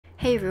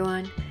Hey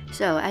everyone!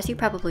 So, as you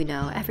probably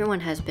know, everyone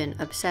has been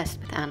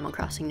obsessed with Animal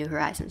Crossing New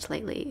Horizons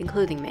lately,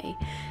 including me.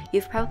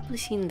 You've probably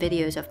seen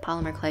videos of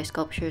Polymer Clay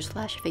sculptures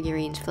 /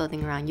 figurines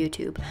floating around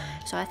YouTube,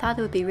 so I thought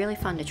it would be really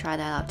fun to try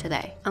that out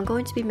today. I'm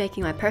going to be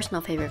making my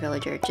personal favorite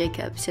villager,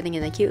 Jacob, sitting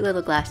in a cute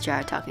little glass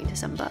jar talking to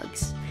some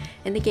bugs.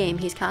 In the game,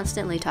 he's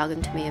constantly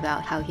talking to me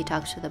about how he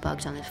talks to the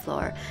bugs on his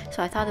floor,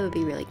 so I thought it would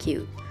be really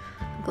cute.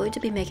 I'm going to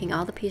be making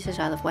all the pieces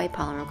out of white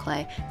polymer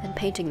clay, then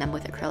painting them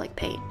with acrylic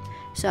paint.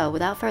 So,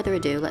 without further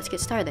ado, let's get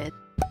started.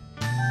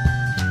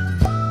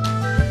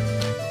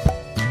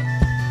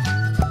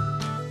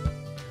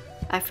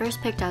 I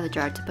first picked out a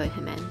jar to put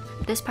him in.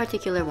 This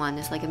particular one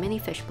is like a mini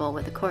fishbowl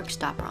with a cork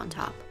stopper on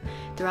top.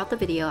 Throughout the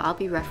video, I'll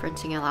be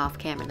referencing it off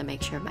camera to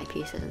make sure my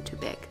piece isn't too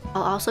big.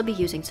 I'll also be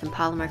using some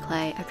polymer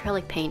clay,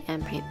 acrylic paint,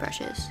 and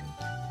paintbrushes.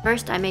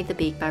 First, I made the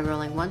beak by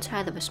rolling one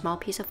side of a small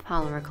piece of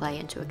polymer clay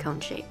into a cone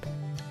shape.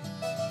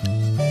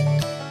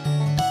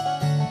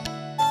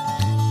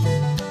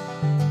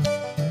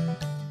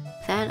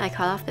 Then I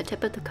cut off the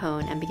tip of the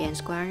cone and began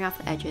squaring off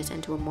the edges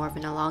into more of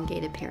an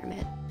elongated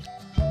pyramid.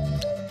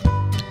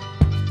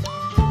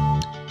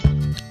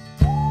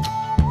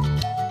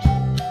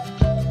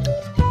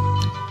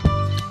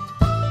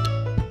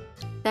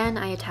 Then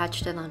I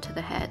attached it onto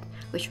the head,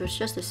 which was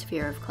just a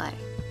sphere of clay.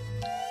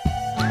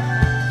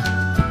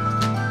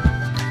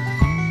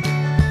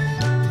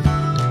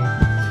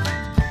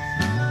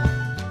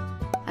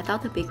 I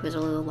thought the beak was a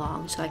little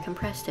long, so I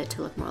compressed it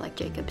to look more like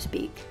Jacob's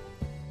beak.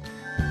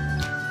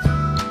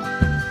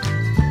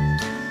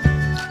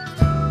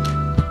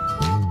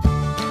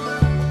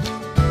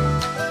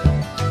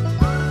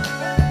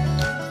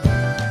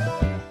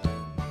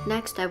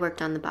 Next, I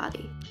worked on the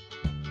body.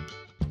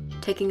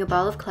 Taking a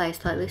ball of clay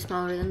slightly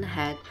smaller than the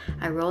head,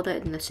 I rolled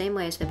it in the same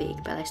way as the beak,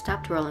 but I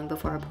stopped rolling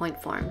before a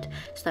point formed,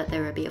 so that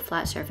there would be a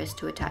flat surface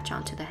to attach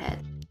onto the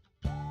head.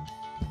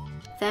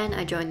 Then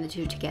I joined the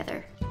two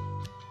together.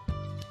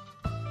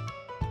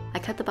 I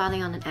cut the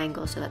body on an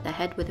angle so that the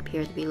head would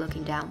appear to be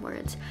looking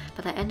downwards,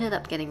 but I ended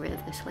up getting rid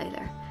of this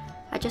later.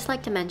 I'd just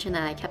like to mention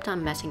that I kept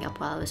on messing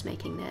up while I was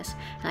making this,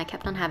 and I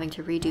kept on having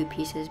to redo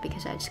pieces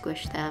because I'd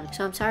squished them,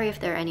 so I'm sorry if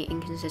there are any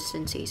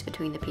inconsistencies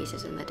between the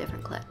pieces in the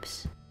different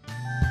clips.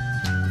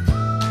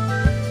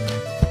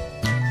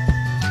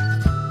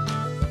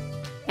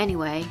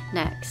 Anyway,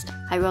 next,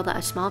 I rolled out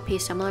a small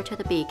piece similar to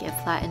the beak and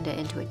flattened it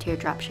into a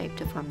teardrop shape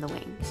to form the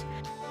wings.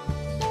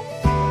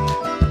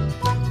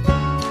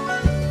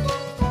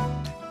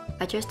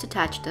 I just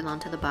attached it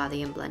onto the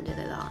body and blended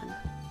it on.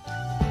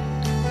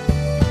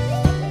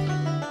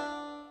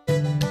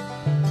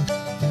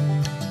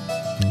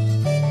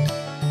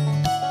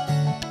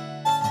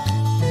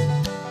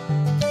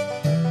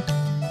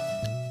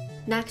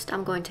 Next,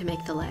 I'm going to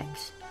make the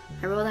legs.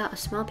 I rolled out a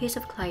small piece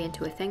of clay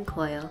into a thin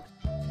coil,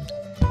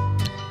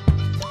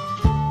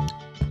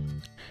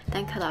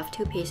 then cut off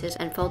two pieces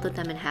and folded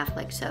them in half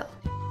like so.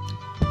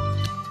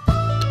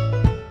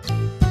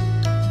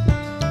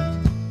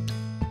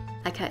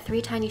 I cut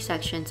 3 tiny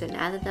sections and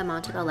added them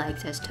onto the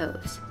legs as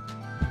toes.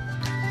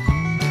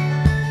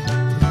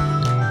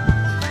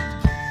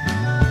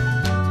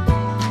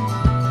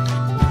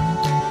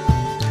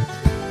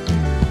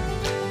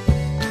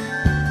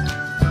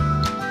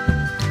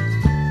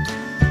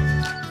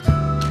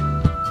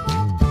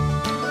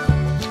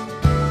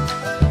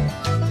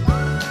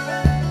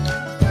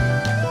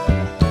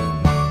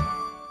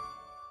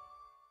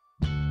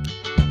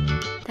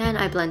 Then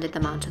I blended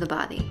them onto the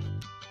body.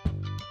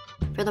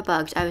 For the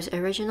bugs, I was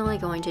originally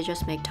going to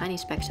just make tiny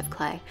specks of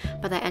clay,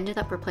 but I ended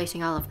up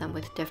replacing all of them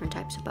with different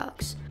types of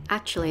bugs.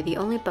 Actually, the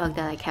only bug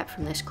that I kept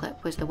from this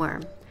clip was the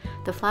worm.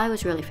 The fly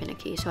was really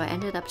finicky, so I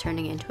ended up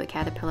turning it into a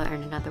caterpillar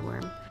and another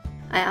worm.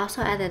 I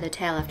also added a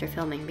tail after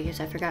filming because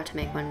I forgot to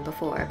make one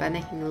before by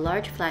making a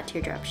large flat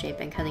teardrop shape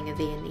and cutting a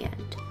V in the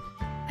end.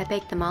 I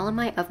baked them all in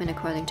my oven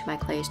according to my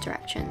clay's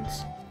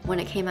directions. When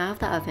it came out of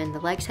the oven, the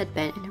legs had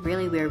bent in a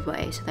really weird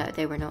way so that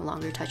they were no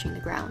longer touching the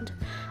ground.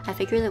 I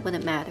figured it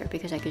wouldn't matter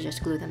because I could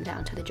just glue them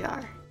down to the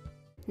jar.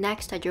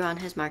 Next, I drew on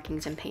his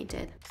markings and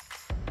painted.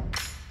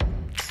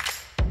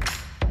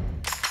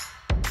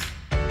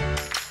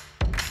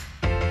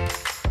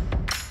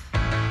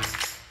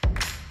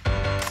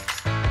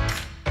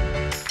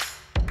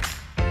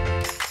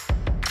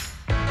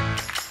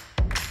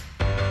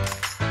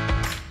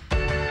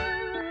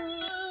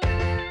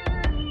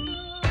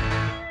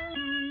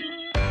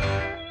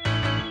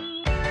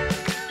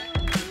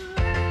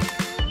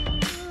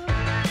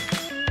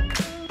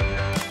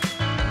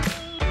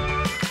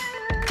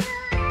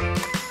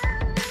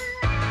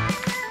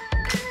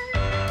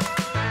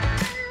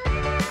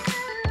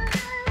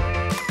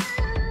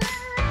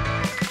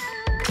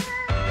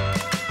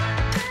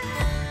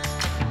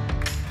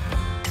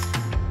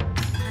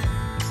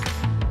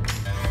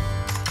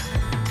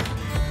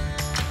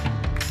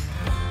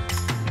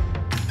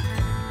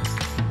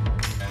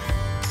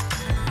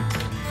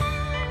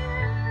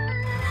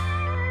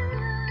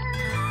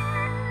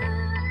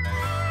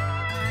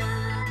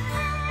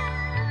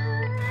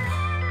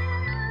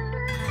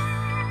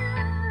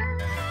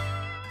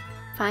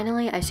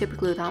 Finally, I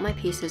superglued all my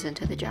pieces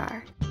into the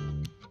jar.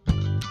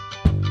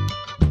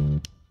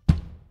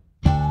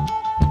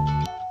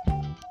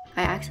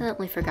 I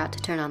accidentally forgot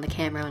to turn on the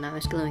camera when I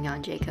was gluing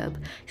on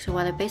Jacob, so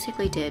what I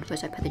basically did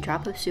was I put a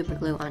drop of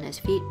superglue on his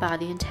feet,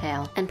 body, and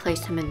tail, and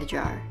placed him in the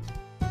jar.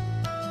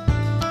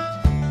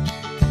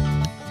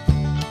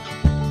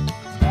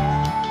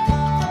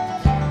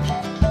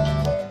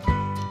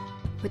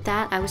 With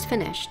that, I was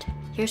finished.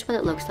 Here's what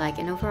it looks like,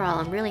 and overall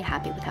I'm really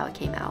happy with how it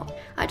came out.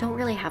 I don't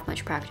really have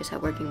much practice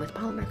at working with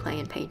polymer clay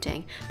and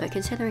painting, but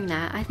considering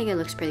that, I think it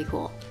looks pretty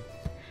cool.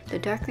 The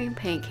dark green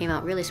paint came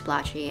out really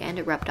splotchy, and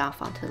it rubbed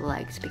off onto the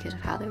legs because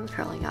of how they were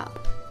curling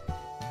up.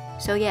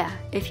 So yeah,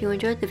 if you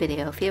enjoyed the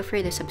video, feel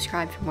free to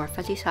subscribe for more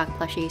fuzzy sock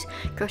plushies,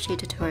 crochet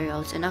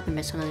tutorials, and other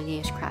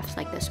miscellaneous crafts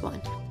like this one.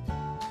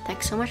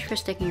 Thanks so much for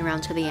sticking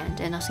around to the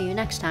end, and I'll see you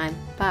next time.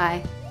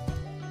 Bye!